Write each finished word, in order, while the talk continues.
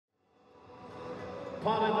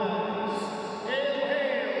Paradise, hail,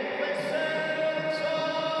 hail, the Celts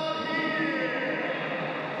are here!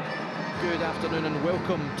 Good afternoon and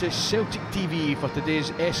welcome to Celtic TV for today's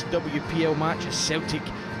SWPL match as Celtic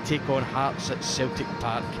take on Hearts at Celtic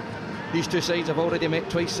Park. These two sides have already met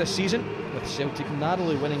twice this season, with Celtic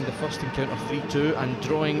narrowly winning the first encounter 3-2 and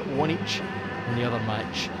drawing one each in the other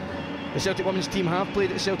match. The Celtic women's team have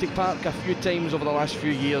played at Celtic Park a few times over the last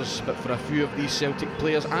few years, but for a few of these Celtic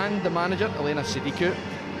players and the manager, Elena Sadiku,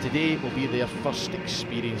 today will be their first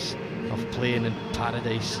experience of playing in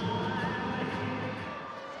paradise.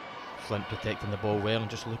 Flint protecting the ball well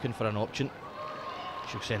and just looking for an option.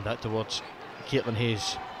 She'll send that towards Caitlin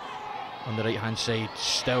Hayes on the right hand side.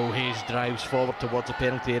 Still Hayes drives forward towards the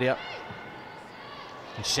penalty area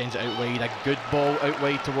and sends it out wide. A good ball out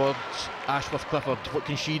wide towards Ashworth-Clifford. What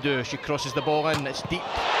can she do? She crosses the ball in. It's deep.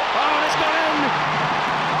 Oh, and it's gone in!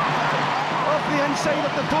 Off the inside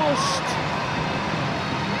of the post.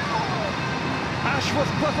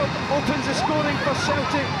 Ashworth-Clifford opens the scoring for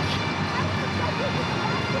Celtic.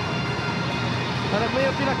 And it may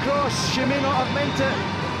have been a cross. She may not have meant it,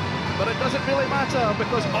 but it doesn't really matter,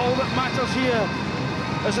 because all that matters here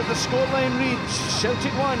is that the scoreline reads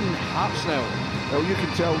Celtic 1, Hearts 0. Well, you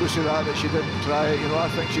can tell Lucy that she didn't try it. You know, I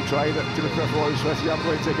think she tried it, to be perfectly honest with you. I'm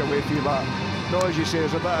going to take it away from you, but no, as you say,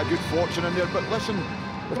 there's a bit of good fortune in there. But listen,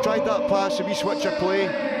 we've tried that pass, a wee switch of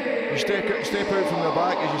play. You step out from the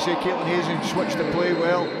back, as you say, Caitlin Hayes, and switch the play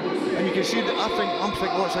well. And you can see that I'm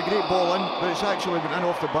thinking, oh, it's a great ball in, but it's actually been in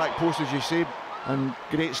off the back post, as you say. And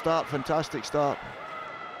great start, fantastic start.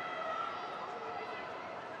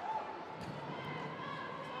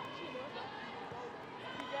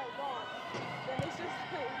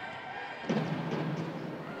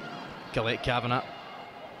 Colette Kavanagh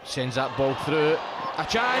sends that ball through. A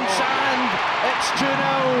chance, and it's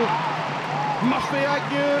 2-0. Murphy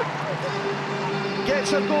Agnew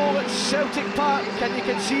gets a goal at Celtic Park, and you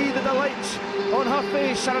can see the delight on her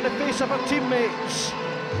face and on the face of her teammates.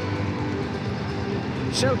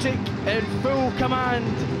 Celtic in full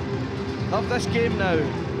command of this game now.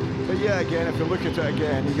 But yeah, again, if you look at it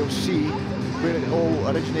again, you'll see where it all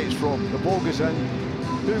originates from. The ball goes in,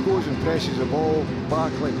 who goes and presses the ball?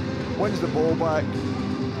 Barkley wins the ball back.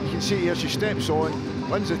 You can see here she steps on,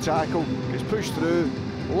 wins the tackle, gets pushed through,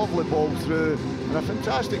 lovely ball through, and a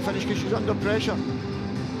fantastic finish because she's under pressure.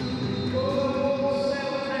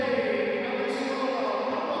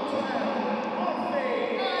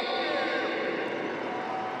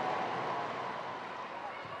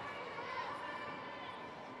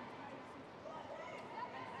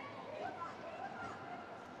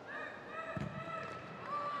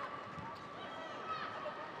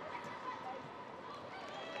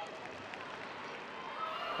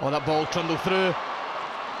 Oh, that ball trundled through.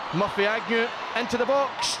 Murphy Agnew into the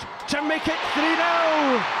box to make it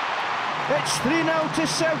 3-0. It's 3-0 to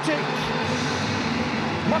Celtic.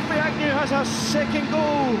 Murphy Agnew has her second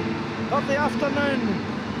goal of the afternoon.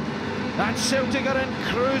 And Celtic are in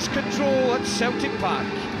cruise control at Celtic Park.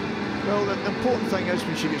 Well, the important thing is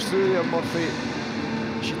when she gets through there, Murphy,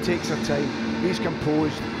 she takes her time, he's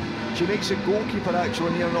composed. She makes the goalkeeper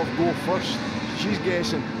actually near enough go first. She's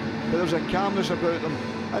guessing, but there's a calmness about them.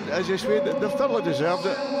 And as I say, they've thoroughly deserved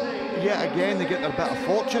it. Yet again, they get their bit of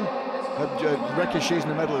fortune. Ricochets in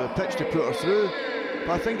the middle of the pitch to put her through.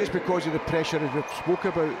 But I think it's because of the pressure, as we spoke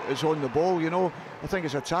about, is on the ball, you know. I think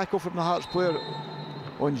it's a tackle from the Hearts player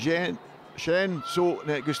on Shen, so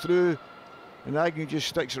it goes through, and Agnew just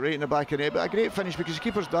sticks it right in the back of the net. But a great finish because the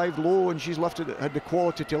keeper's dived low and she's lifted it, had the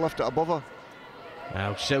quality to lift it above her.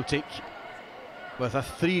 Now Celtic with a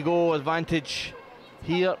 3-goal advantage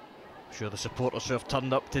here. I'm sure the supporters who have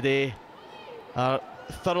turned up today are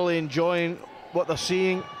thoroughly enjoying what they're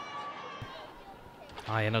seeing.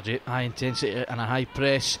 High energy, high intensity and a high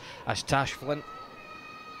press as Tash Flint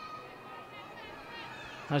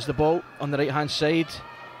has the ball on the right hand side,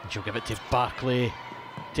 and she'll give it to Barkley.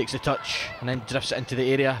 Takes the touch and then drifts it into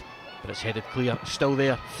the area, but it's headed clear. Still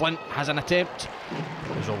there. Flint has an attempt.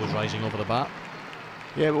 He's always rising over the bat.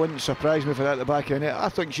 Yeah, it wouldn't surprise me for that at the back of the net. I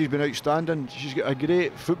think she's been outstanding. She's got a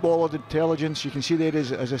great footballer intelligence. You can see there,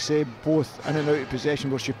 as I say, both in and out of possession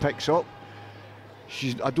where she picks up.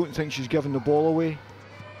 I don't think she's given the ball away.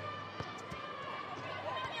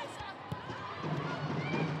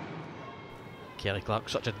 Kelly Clark,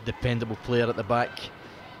 such a dependable player at the back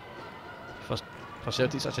for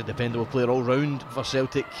Celtic, such a dependable player all round for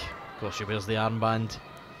Celtic. Of course, she wears the armband.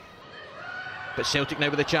 But Celtic now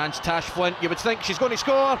with a chance. Tash Flint, you would think she's going to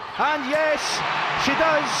score, and yes, she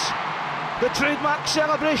does. The trademark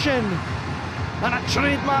celebration and a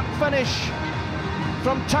trademark finish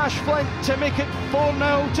from Tash Flint to make it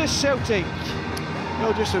 4-0 to Celtic.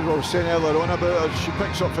 Well, just as I was saying earlier on about her, she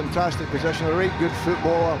picks up fantastic position, a right good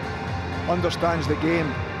footballer, understands the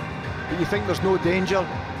game. But you think there's no danger.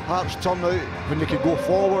 Hearts turn out when they could go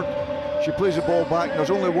forward. She plays the ball back, and there's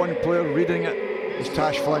only one player reading it. It's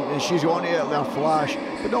Tash Flint, and she's on it there flash.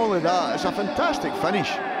 But not only that, it's a fantastic finish.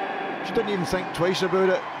 She didn't even think twice about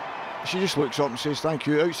it. She just looks up and says thank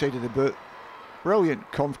you outside of the boot.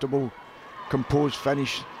 Brilliant, comfortable, composed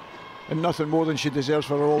finish, and nothing more than she deserves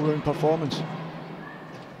for her all-round performance.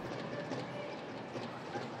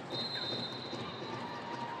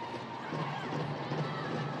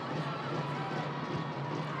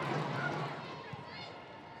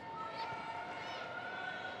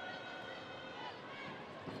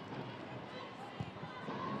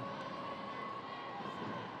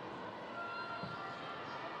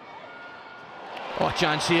 Oh, a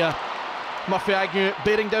chance here. Murphy Agnew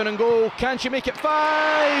bearing down and goal. Can she make it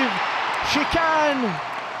 5? She can!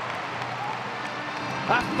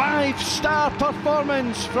 A 5-star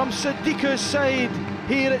performance from Sadiku's side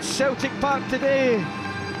here at Celtic Park today.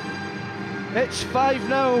 It's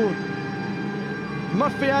 5-0.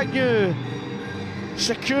 Murphy Agnew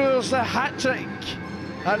secures the hat-trick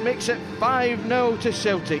and makes it 5-0 to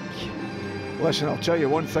Celtic. Listen, I'll tell you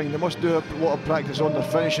one thing, they must do a lot of practice on their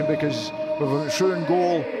finishing, because with a through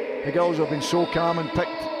goal, the girls have been so calm and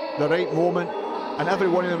picked the right moment, and every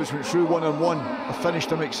one of them that's went through one-on-one have finished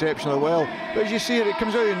them exceptionally well. But as you see it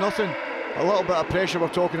comes out of nothing. A little bit of pressure we're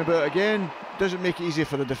talking about again, doesn't make it easy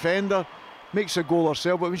for the defender, makes a goal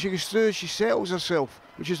herself, but when she goes through, she settles herself,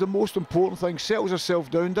 which is the most important thing. Settles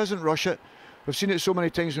herself down, doesn't rush it. We've seen it so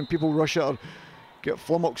many times when people rush it or get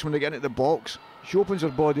flummoxed when they get into the box. She opens her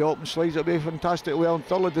body up and slides it away fantastically well, and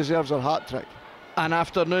thoroughly deserves her hat-trick. An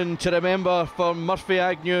afternoon to remember for Murphy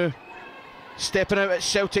Agnew, stepping out at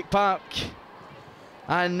Celtic Park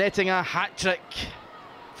and netting a hat-trick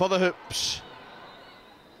for the Hoops.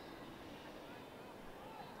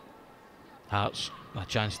 Hearts a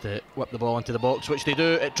chance to whip the ball into the box, which they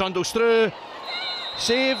do. It trundles through,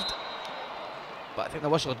 saved, but I think the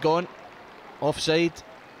whistle had gone offside.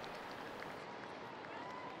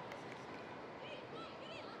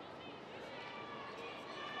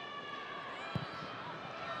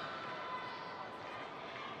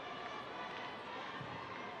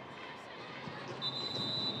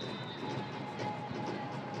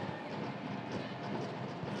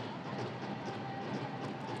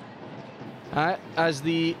 As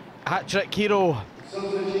the hat-trick hero,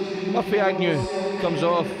 Murphy Agnew comes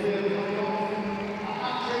off.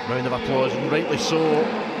 Round of applause, rightly so.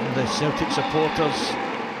 The Celtic supporters.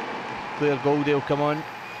 Claire Goldie will come on.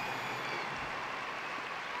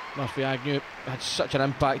 Murphy Agnew had such an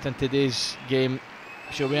impact in today's game.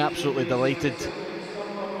 She'll be absolutely delighted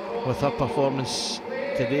with her performance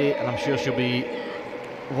today, and I'm sure she'll be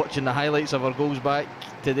watching the highlights of her goals back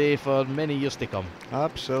today for many years to come.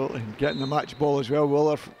 Absolutely, getting the match ball as well with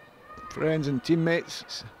all her friends and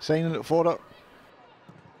teammates signing it for her.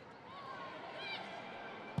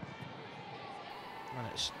 And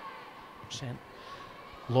it's sent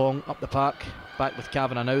long up the park, back with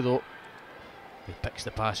Kavanagh now though. He picks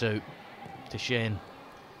the pass out to Shen,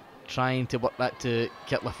 trying to work that to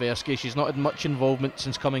Kitlaferski. She's not had much involvement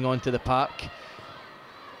since coming onto the park,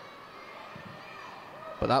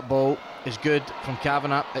 but that ball is good from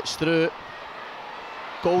Kavanagh. It's through.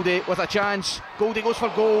 Goldie with a chance. Goldie goes for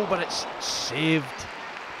goal, but it's saved,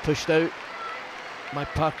 pushed out by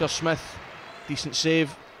Parker Smith. Decent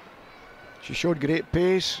save. She showed great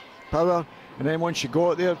pace, power, and then once she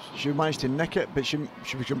got there, she managed to nick it, but she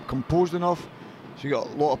was composed enough. She got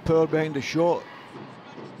a lot of power behind the shot.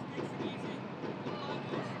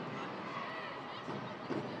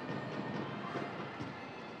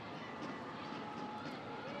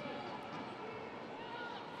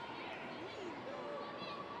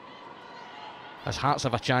 As Hearts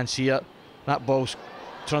have a chance here. That ball's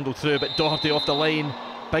trundled through, but Doherty off the line.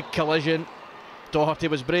 Big collision. Doherty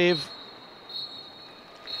was brave.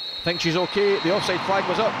 Think she's okay. The offside flag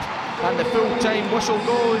was up, and the full-time whistle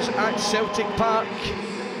goes at Celtic Park.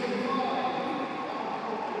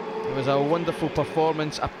 It was a wonderful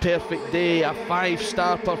performance, a perfect day, a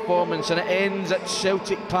 5-star performance, and it ends at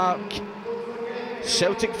Celtic Park.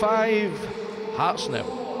 Celtic 5, Hearts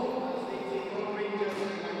 0.